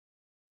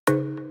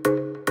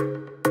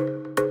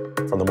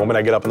From the moment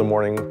I get up in the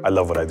morning, I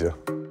love what I do.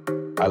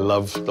 I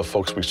love the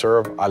folks we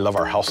serve. I love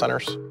our health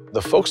centers.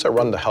 The folks that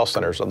run the health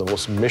centers are the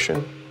most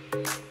mission,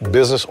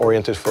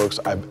 business-oriented folks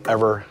I've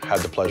ever had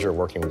the pleasure of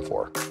working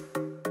for.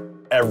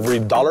 Every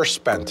dollar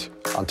spent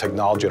on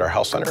technology at our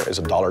health center is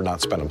a dollar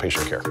not spent on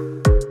patient care.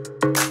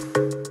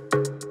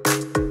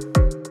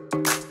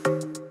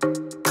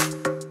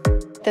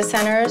 The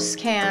centers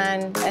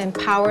can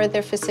empower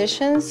their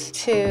physicians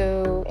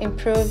to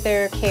improve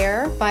their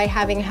care by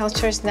having a health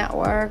choice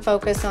network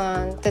focus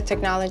on the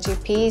technology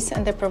piece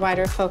and the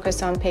provider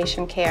focus on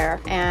patient care.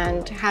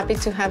 And happy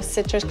to have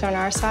Citrix on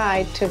our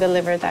side to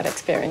deliver that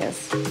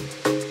experience.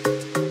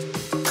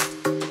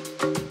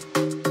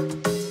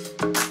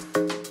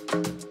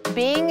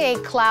 Being a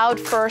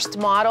cloud-first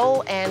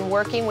model and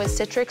working with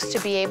Citrix to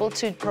be able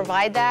to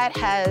provide that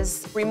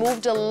has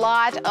removed a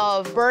lot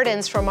of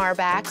burdens from our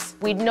backs.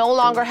 We no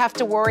longer have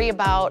to worry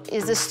about,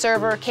 is this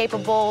server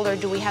capable, or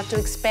do we have to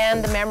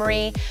expand the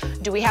memory?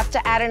 Do we have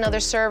to add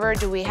another server?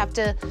 Do we have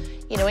to,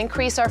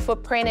 increase our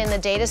footprint in the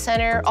data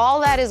center? All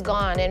that is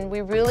gone, and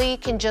we really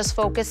can just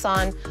focus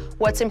on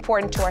what's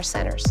important to our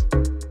centers.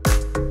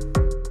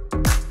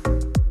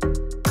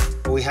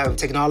 We have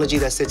technology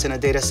that sits in a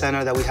data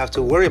center that we have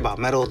to worry about,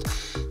 metal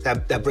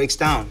that breaks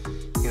down.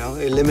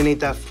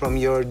 Eliminate that from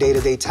your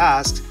day-to-day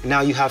tasks.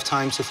 Now you have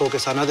time to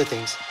focus on other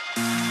things.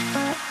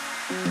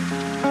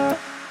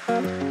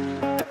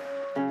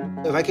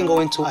 If I can go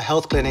into a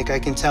health clinic, I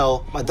can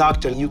tell a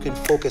doctor, you can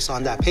focus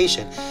on that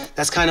patient.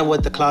 That's kind of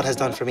what the cloud has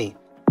done for me.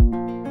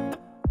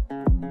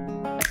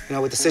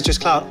 With the Citrix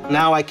Cloud,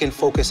 now I can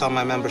focus on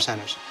my member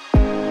centers.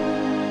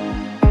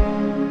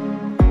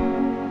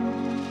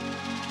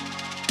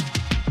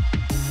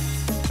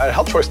 At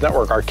Health Choice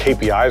Network, our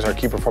KPIs, our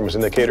key performance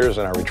indicators,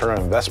 and our return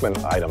on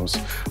investment items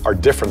are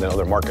different than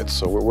other markets.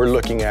 So we're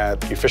looking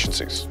at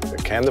efficiencies.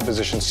 Can the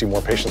physician see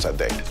more patients that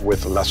day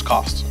with less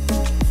cost?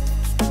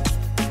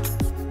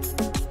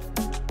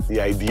 The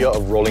idea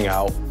of rolling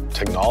out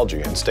technology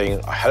and staying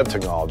ahead of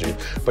technology,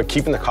 but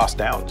keeping the cost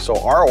down. So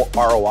our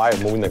ROI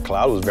of moving to the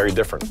cloud was very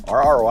different.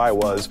 Our ROI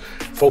was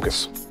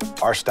focus.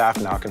 Our staff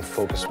now can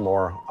focus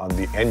more on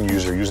the end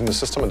user using the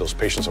system and those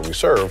patients that we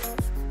serve.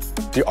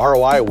 The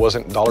ROI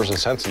wasn't dollars and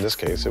cents in this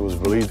case. It was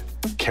really,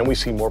 can we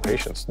see more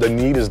patients? The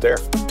need is there.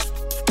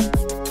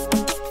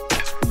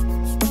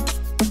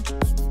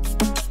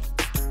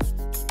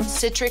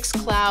 Citrix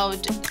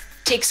Cloud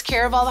takes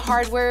care of all the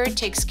hardware,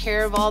 takes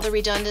care of all the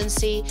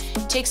redundancy,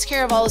 takes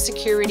care of all the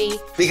security.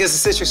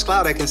 Because of Citrix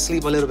Cloud, I can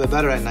sleep a little bit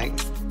better at night.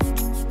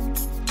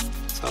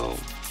 So,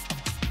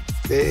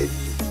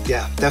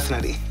 yeah,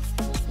 definitely.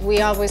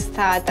 We always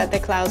thought that the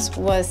cloud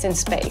was in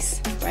space,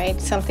 right?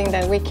 Something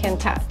that we can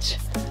touch.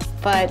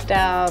 But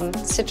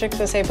Citrix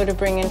was able to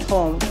bring it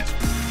home.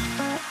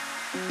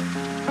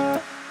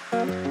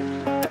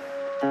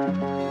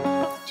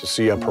 To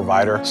see a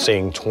provider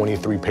seeing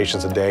 23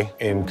 patients a day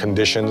in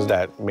conditions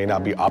that may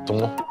not be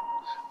optimal,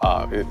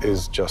 it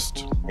is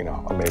just,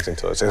 amazing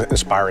to us. It's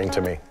inspiring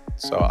to me.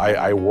 So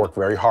I work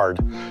very hard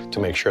to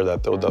make sure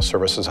that the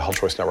services Health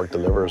Choice Network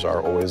delivers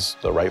are always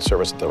the right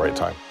service at the right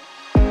time.